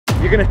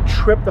You're gonna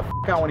trip the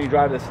f out when you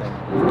drive this thing.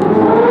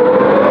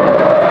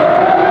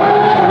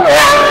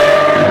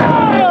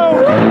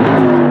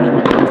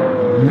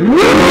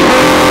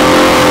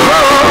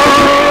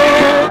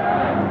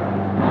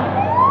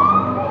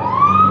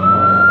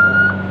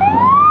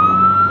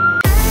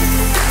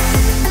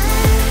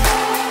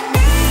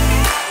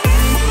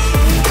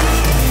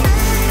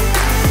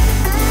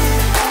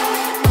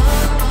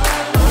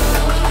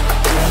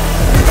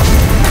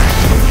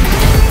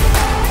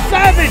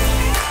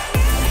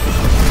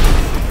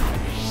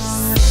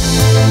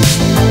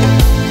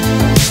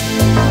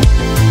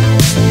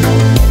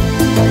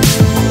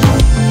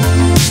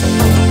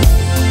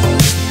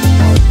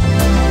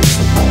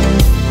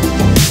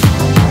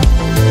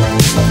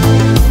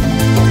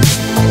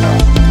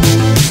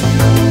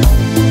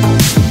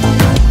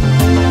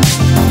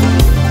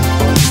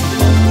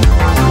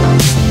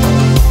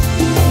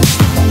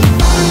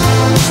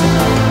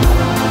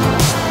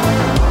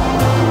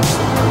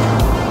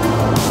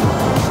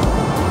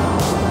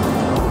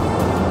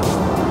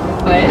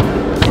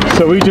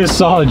 So we just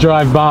saw a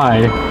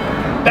drive-by.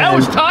 That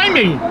was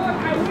timing!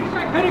 I wish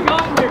I could have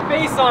gotten your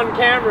face on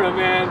camera,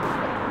 man.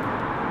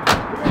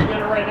 We're gonna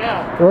get it right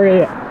now. Where are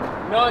you?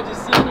 No, I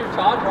just seen your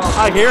jaw drop.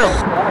 I hear him.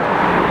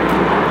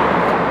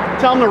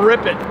 Tell him to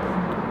rip it.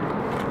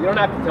 You don't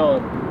have to tell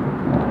him.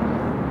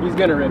 He's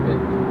gonna rip it.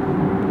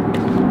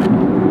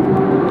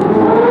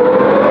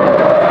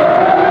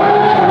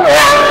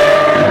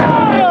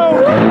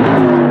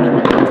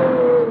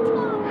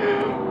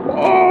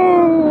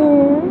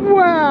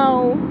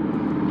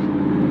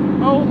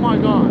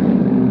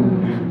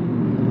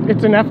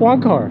 It's an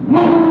F1 car.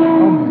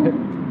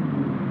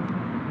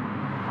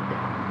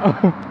 Oh.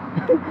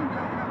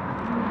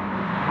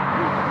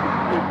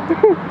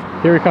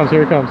 Here he comes,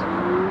 here he comes.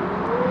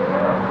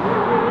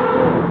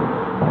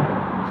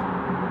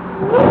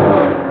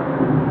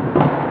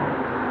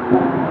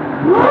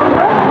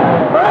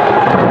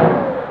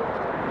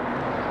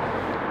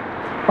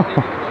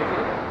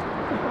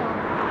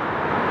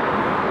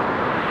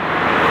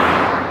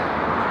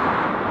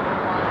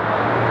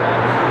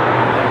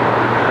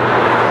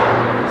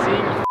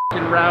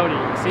 Rowdy.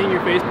 Seeing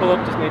your face pull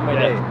up just made my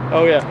day.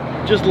 Oh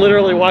yeah. Just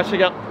literally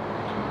watching out.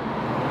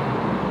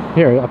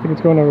 Here, I think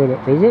it's going over there.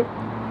 Is it?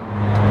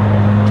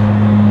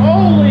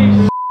 Holy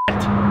shit!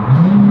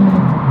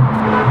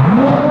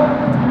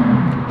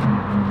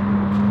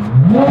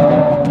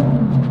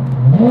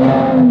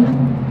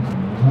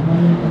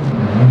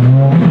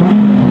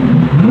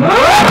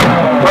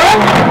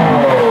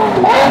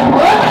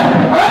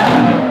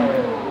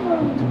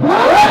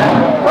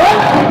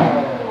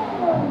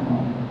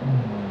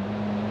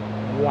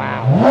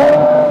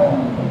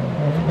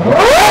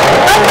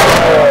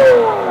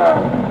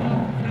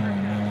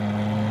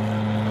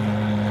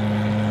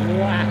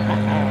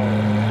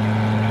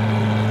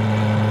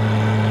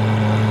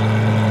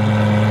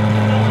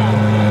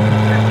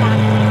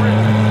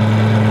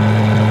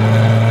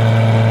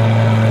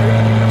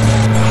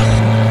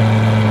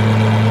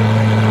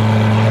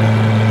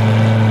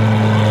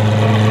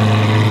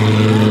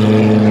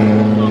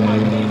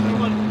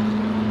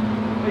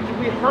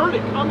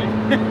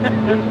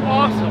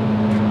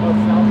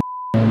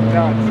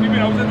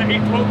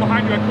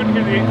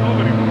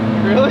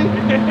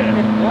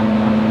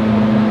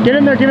 Get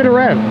in there, give it a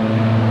rev.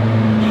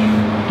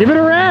 Give it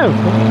a rev.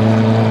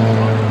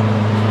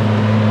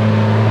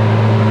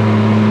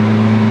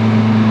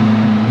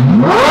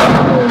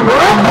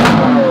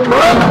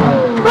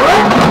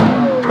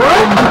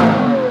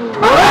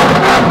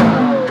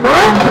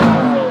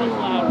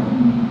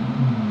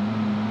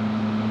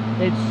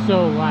 It's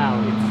so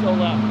loud. It's so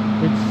loud.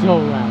 It's so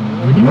loud.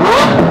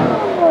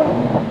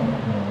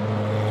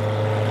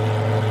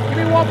 Give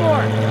me one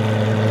more.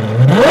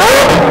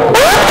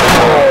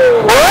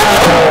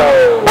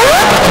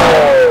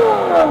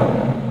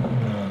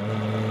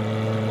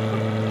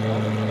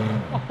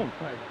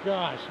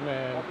 Gosh,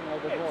 man.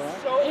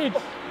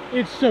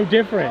 It's so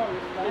different.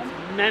 It's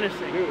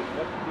menacing.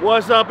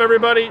 What's up,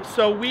 everybody?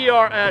 So we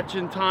are at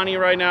Gintani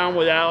right now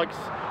with Alex.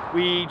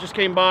 We just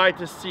came by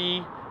to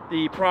see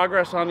the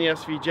progress on the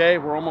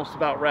SVJ. We're almost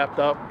about wrapped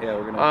up. Yeah,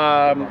 we're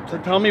gonna. So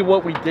tell me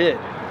what we did.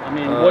 I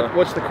mean,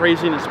 what's the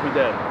craziness we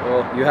did?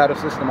 Well, you had a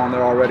system on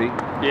there already.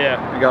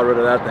 Yeah. We got rid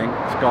of that thing.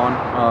 It's gone.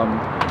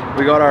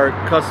 We got our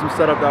custom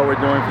setup that we're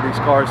doing for these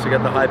cars to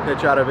get the high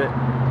pitch out of it.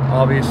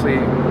 Obviously,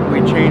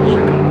 we changed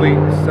the complete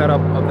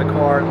setup of the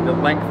car, the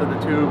length of the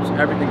tubes,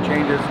 everything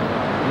changes.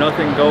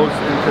 Nothing goes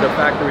into the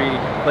factory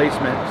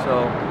placement.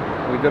 So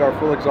we did our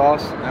full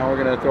exhaust. Now we're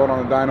gonna throw it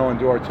on the dyno and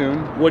do our tune.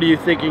 What are you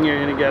thinking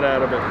you're gonna get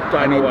out of it?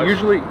 I mean,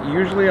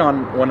 usually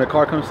on when the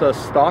car comes to us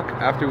stock,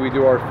 after we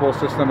do our full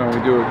system and we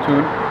do a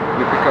tune,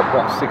 we pick up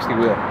what, 60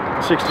 wheel.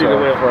 60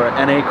 wheel for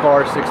an NA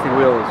car, 60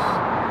 wheels.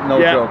 No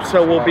joke.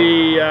 So we'll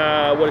be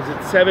what is it?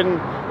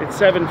 It's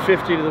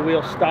 750 to the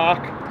wheel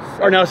stock,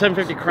 or no,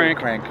 750 crank.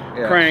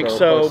 Yeah, crank.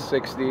 So plus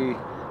 60.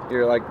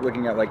 You're like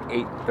looking at like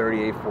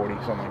 830, 840,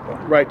 something like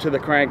that. Right, to the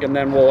crank, and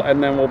then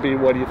we'll be.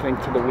 What do you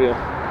think to the wheel?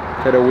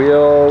 To the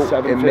wheel, it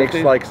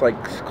 750? makes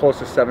like close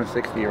to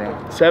 760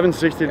 around.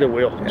 760 to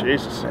wheel. Yeah.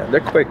 Jesus. Yeah,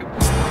 they're quick.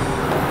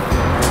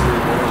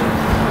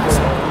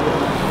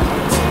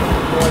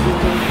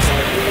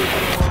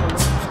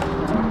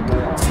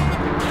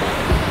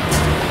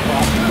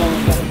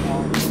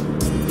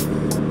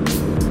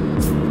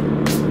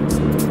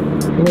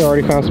 We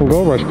already found some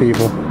Gold Rush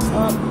people.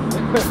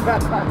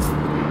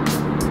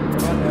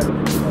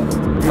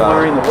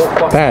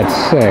 That's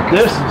sick.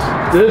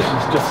 This is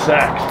just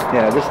sex.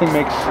 Yeah, this thing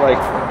makes like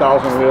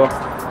 1,000 wheel.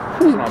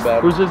 It's not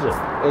bad. Whose is it?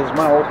 It's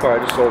my old car.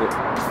 I just sold it.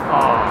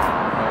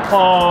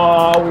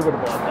 Oh, we would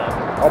have bought that.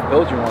 I'll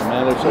build you one,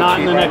 man. They're so Not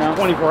cheap in the right next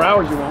now. 24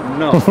 hours, you won't.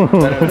 No.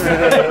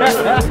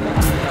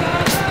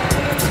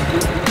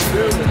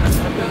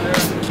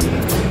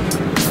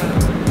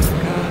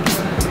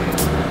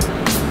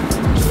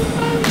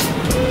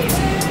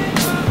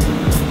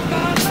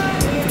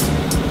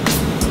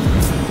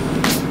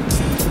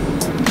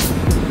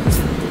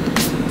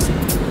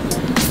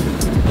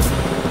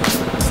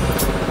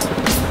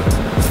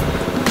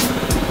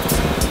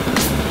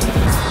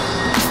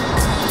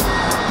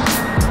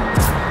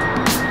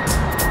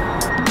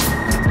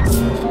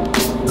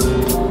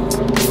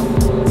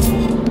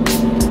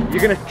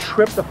 You're gonna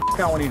trip the f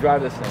out when you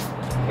drive this thing.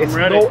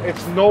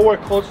 It's nowhere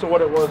close to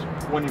what it was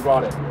when you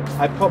bought it.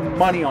 I put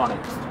money on it.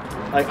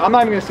 Like, I'm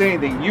not even gonna say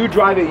anything. You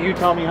drive it, you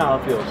tell me how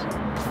it feels.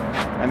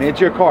 I mean, it's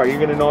your car.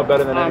 You're gonna know it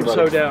better than anybody. I'm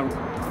so down.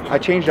 I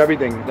changed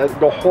everything.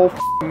 The whole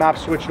map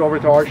switched over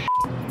to our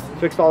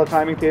fixed all the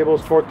timing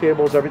tables, torque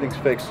tables, everything's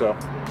fixed, so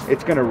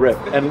it's gonna rip.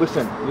 And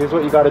listen, here's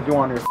what you gotta do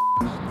on your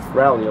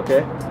rally,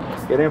 okay?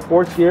 Get in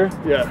fourth gear.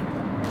 Yeah.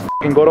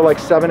 And go to like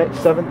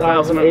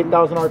 7,000,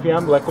 8,000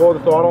 RPM, let go of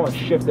the throttle and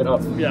shift it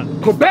up. Yeah.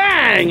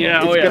 Bang!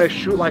 Yeah, It's gonna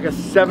shoot like a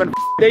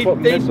 7-foot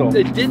missile.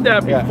 They did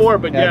that before,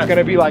 but yeah. It's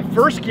gonna be like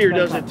first gear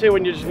does it too,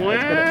 and you just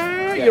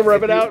you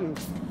rev it out. And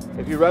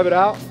if you rev it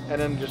out and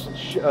then just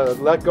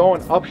let go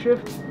and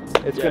upshift,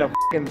 it's gonna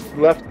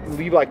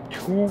leave like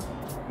 2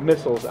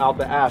 missiles out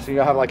the ass, and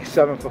you'll have like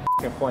 7-foot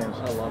flames.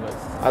 I love it.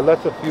 I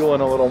let the fuel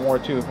in a little more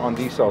too on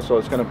diesel, so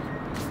it's gonna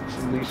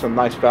leave some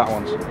nice fat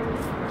ones.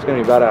 It's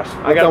gonna be badass.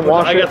 I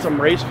got some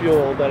race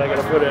fuel that I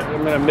gotta put in.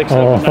 I'm gonna mix it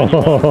up. With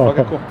 91.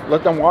 Okay, cool.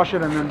 Let them wash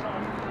it and then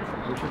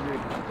we should be.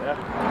 Yeah.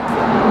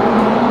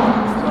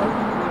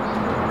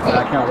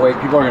 I can't wait.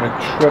 People are gonna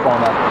trip on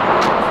that.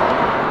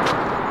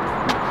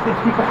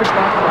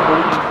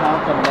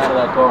 Coming out of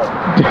that car.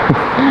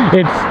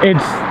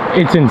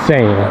 It's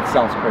insane. That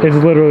sounds crazy.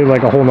 It's literally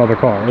like a whole nother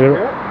car. Yeah.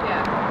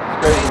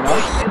 It's crazy, no?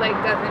 It like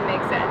doesn't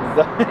make sense.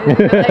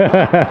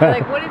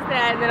 Like, what is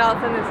that? And then all of a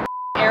sudden this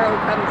arrow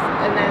comes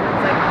and then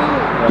it's like,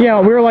 boom.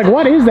 Yeah, we were like,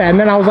 what is that? And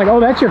then I was like, oh,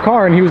 that's your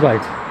car. And he was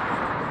like,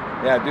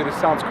 yeah, dude, it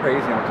sounds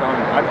crazy. I'm telling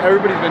you.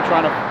 Everybody's been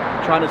trying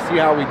to see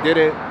how we did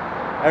it.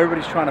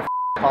 Everybody's trying to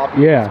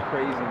copy. Yeah. It's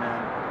crazy,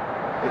 man.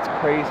 It's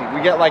crazy.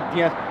 We get like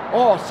DMs.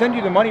 Oh, I'll send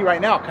you the money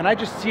right now. Can I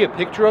just see a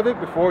picture of it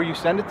before you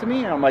send it to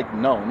me? And I'm like,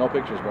 no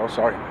pictures, bro.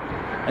 Sorry.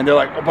 And they're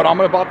like, oh, but I'm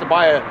about to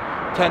buy a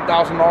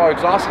 $10,000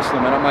 exhaust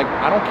system, and I'm like,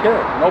 I don't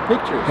care. No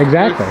pictures.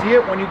 Exactly. You see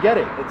it when you get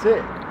it. That's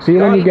it. see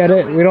when you get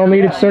it. We don't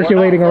need it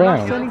circulating we're not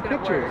around. sending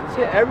pictures. That's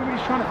it.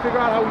 Everybody's trying to figure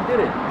out how we did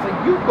it. It's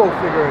like, you go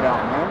figure it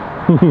out, man.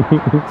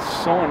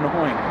 It's so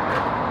annoying.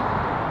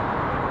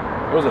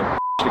 It was a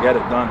to get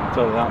it done. I'll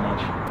tell you that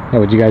much. Yeah,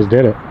 but you guys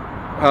did it.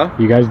 Huh?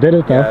 You guys did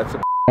it, though. Yeah, it's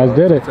a You guys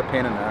did it. It's a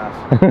pain in the ass.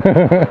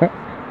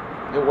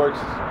 It works.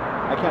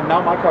 I can't.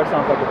 Now my car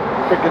sounds like a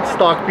freaking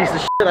stock piece of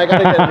shit. I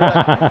gotta get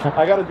that.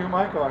 I gotta do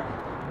my car.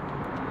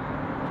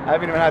 I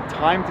haven't even had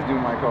time to do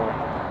my car.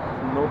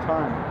 No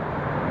time.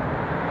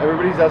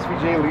 Everybody's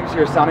SVJ leaves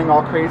here sounding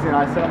all crazy, and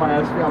I sit on my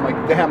SV. I'm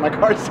like, damn, my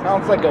car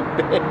sounds like a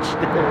bitch,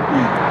 dude.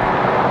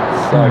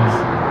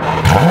 Sucks.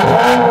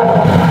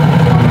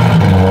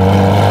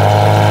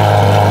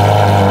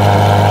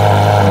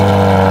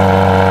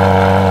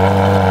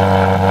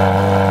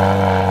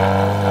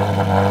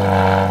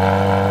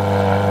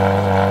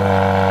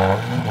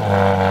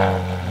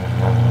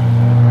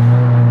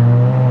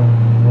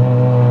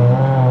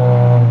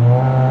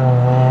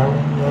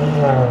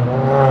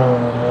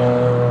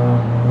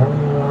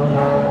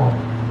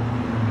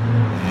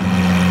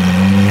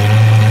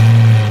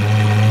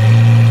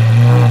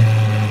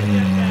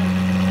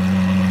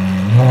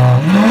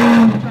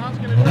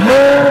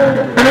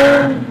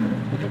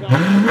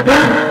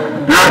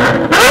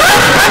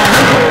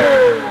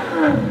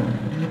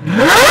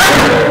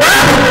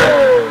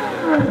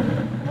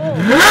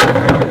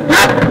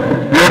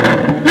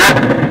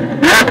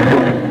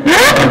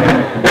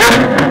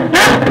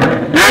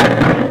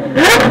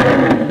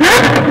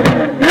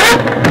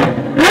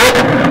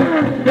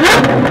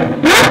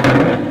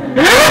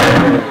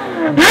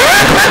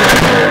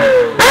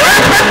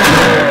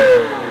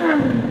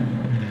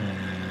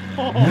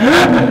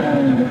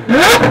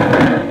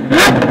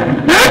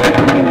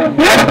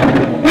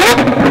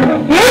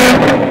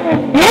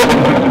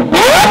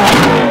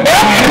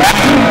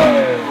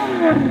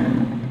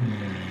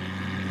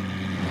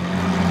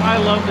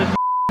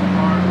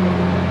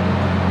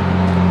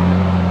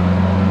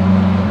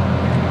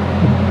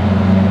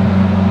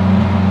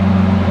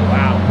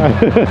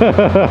 We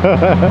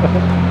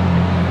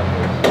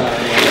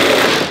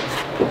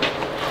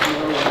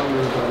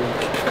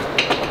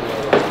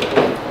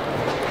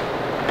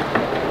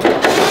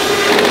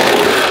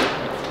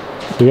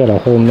got a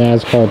whole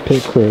NASCAR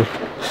pit crew.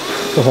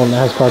 The whole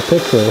NASCAR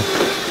pit crew.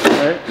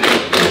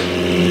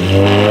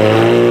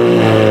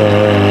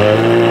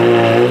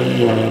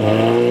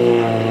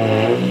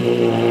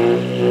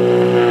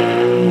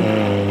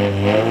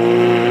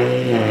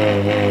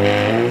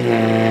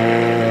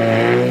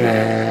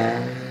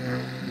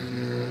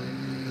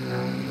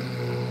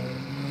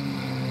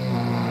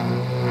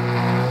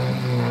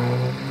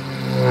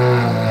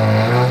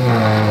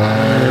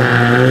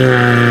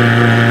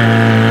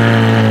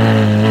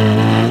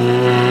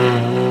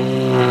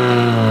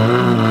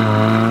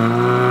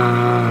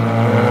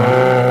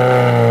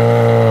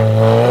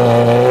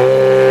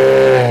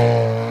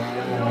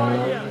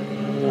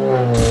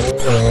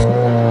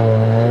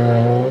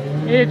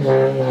 It's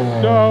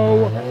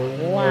so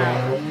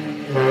loud.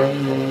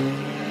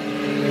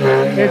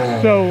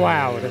 It's so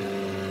loud.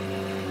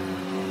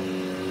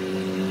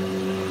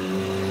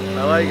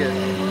 I like it.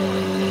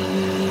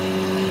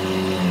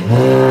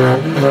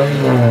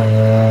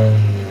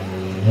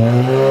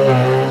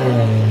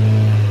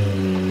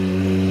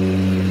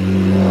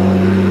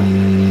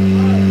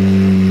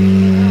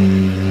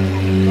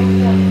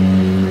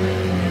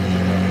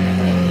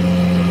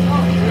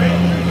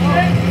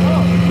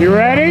 You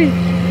ready?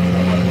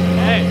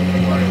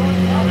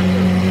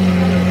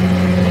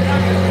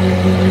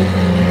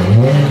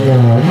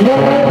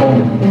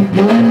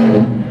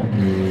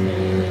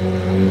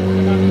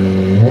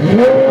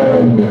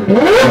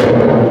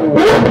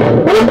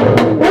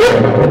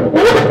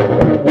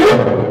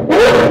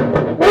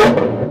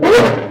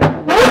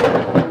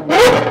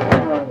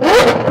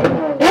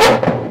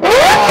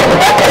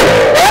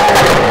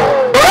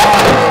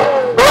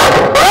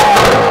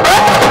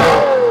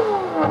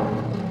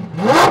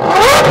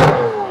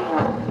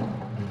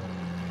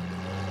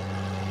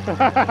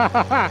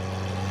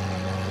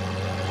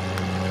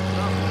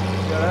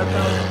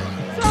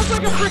 Sounds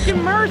like a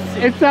freaking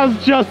Mercy. It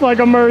sounds just like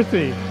a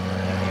Mercy.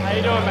 How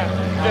you doing, man?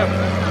 Good.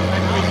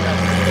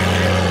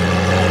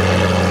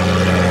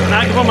 Now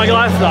I can put my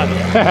glasses on.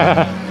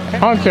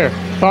 Hunter,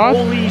 thoughts?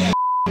 Holy sh**.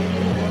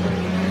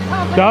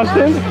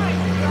 Dustin?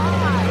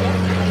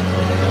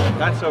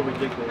 That's so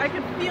ridiculous. I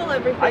can feel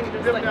everything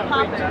just like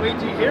popping. Wait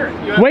till you hear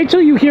it. Wait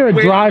till you hear a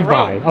Wait,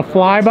 drive-by. bro. A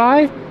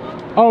flyby?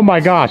 Oh my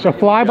gosh, a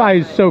flyby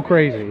is so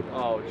crazy.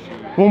 Oh,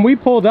 jeez. When we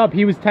pulled up,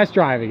 he was test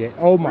driving it.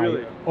 Oh my,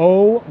 Really?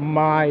 oh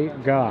my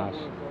gosh.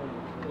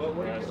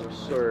 That's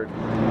absurd.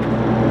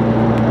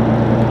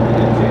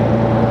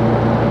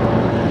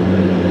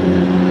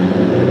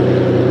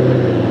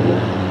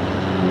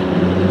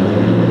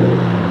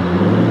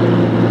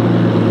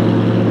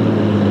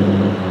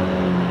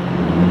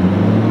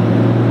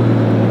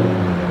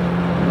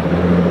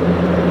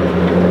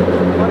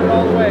 Cut it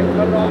all the way.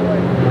 Cut it all the way.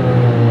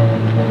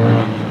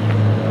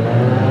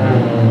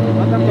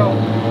 Let them go.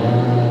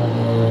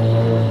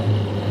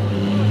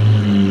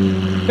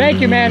 Thank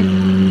you,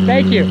 man.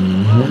 Thank you.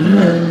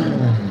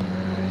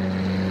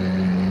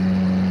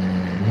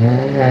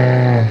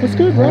 That's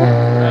good, bro.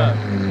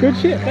 Good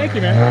shit. Thank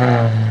you,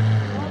 man.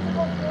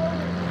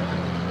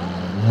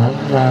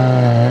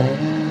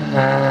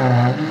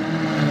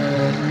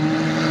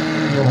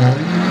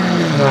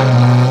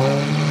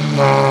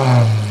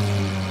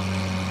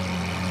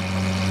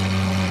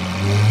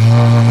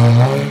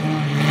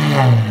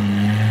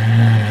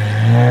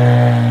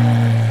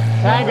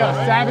 Tag us,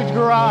 Savage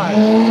Garage.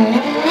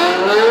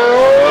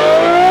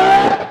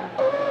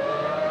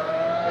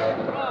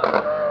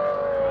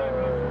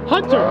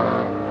 Hunter!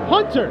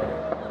 Hunter!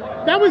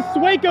 That was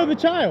Swaco the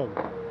child.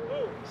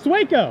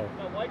 Swaco.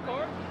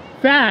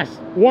 Fast.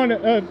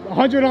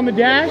 100 on the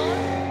dash.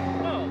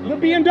 The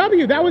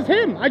BMW. That was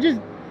him. I just.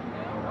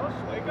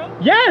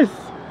 Yes.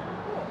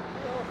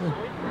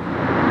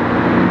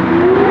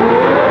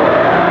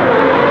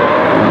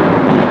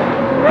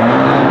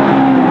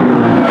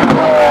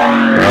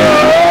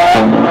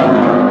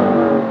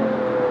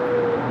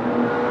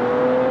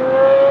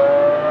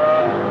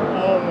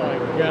 Oh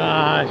my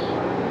gosh.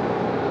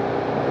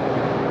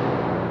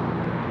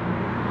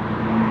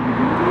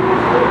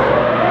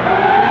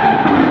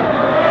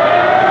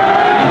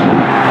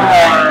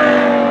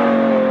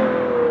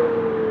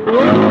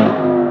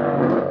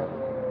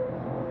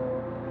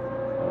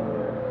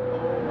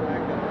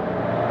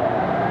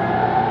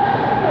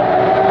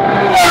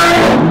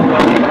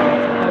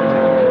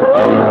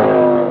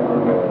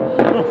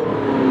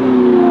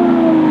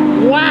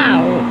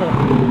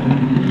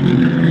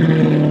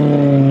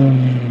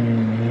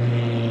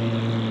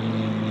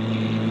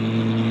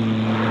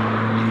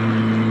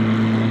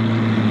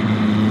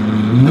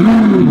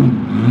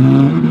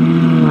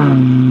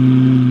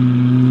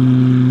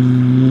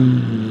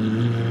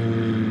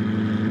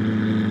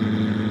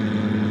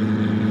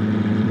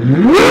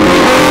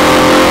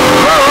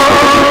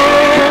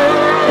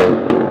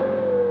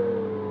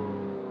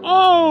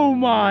 Oh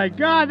my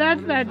god,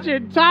 that's that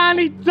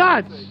Gintani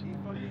touch!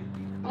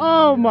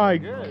 Oh my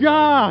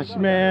gosh,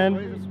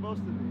 man!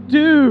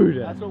 Dude.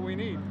 That's what we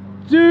need.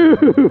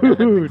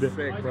 Dude.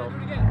 Sick, bro.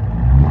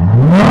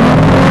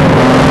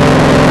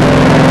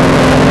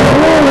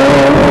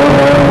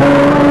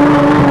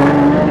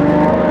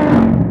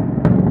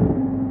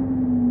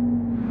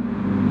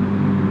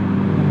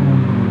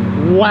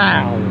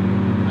 Wow.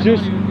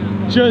 Just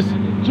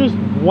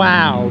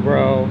wow,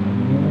 bro.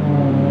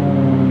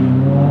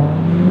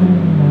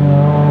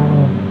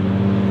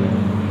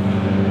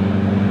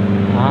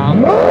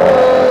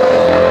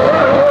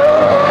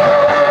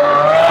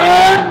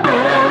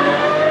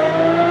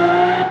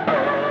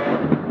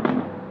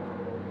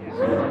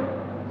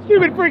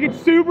 Stupid freaking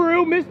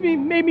Subaru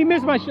made me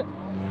miss my shot.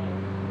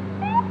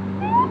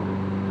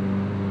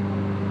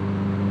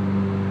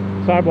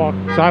 Sidewalk.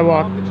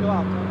 Chill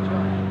out.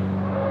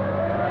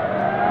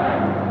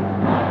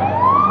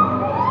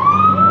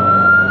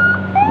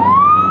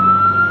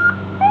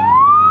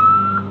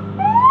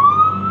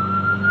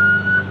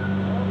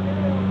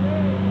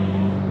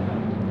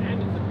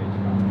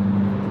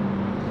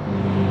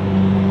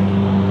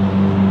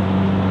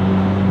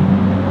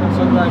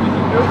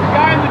 There's a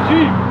guy in the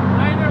Jeep.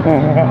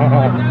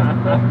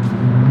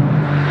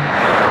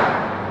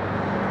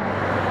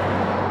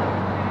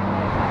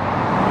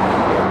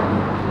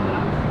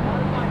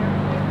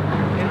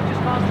 It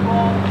just costs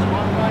all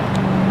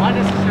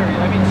unnecessary.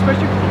 I mean,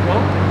 especially for the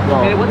road.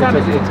 Well, what time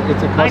is it?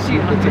 It's a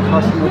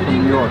customer from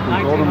New York. We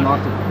told him not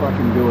to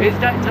fucking do it. Is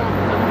that tell him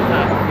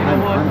that? You know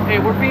what? Hey,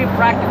 we're being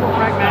practical,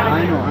 pragmatic.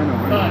 I know.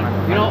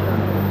 You know,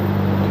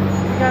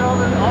 you got all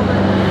the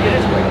it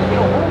is like, you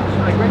know, homes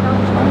like right now.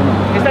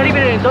 It's not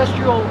even an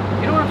industrial.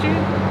 You know what I'm saying?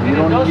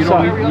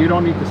 You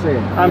don't need to say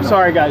it. I'm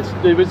sorry, guys.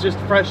 It was just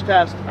a fresh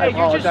test. I Hey,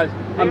 you're apologize.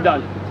 I'm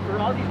done. For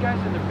all these guys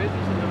and their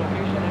business and their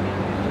location, I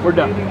mean, We're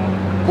done.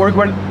 We're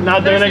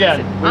not doing it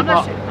again. I'm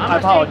not saying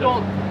apologize.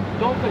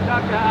 don't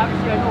conduct.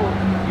 Obviously, I know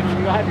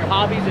you have your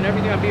hobbies and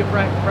everything. I'm being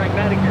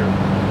pragmatic here.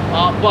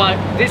 But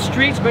this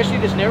street, especially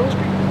this narrow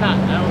street, I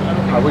don't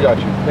think. We got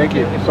you. Thank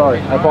you. Sorry.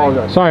 I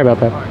apologize. Sorry about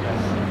that.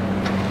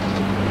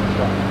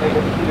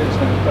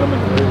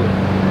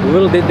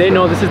 Little did they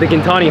know this is the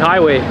Gintani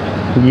Highway.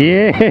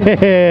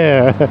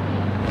 Yeah.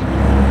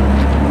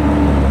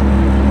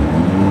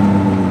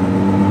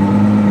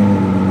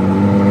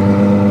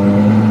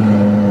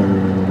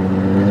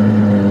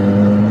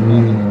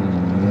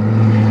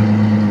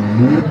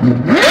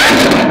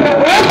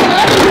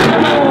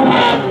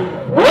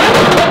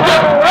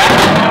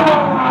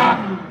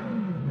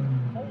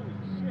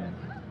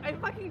 I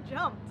fucking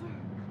jumped.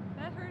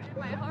 That hurt in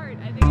my heart.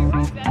 I think it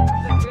resets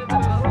the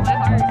rhythm of my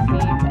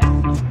heartbeat.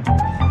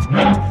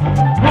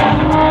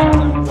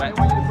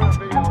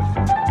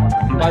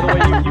 By the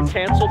way, you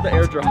canceled the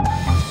airdrop.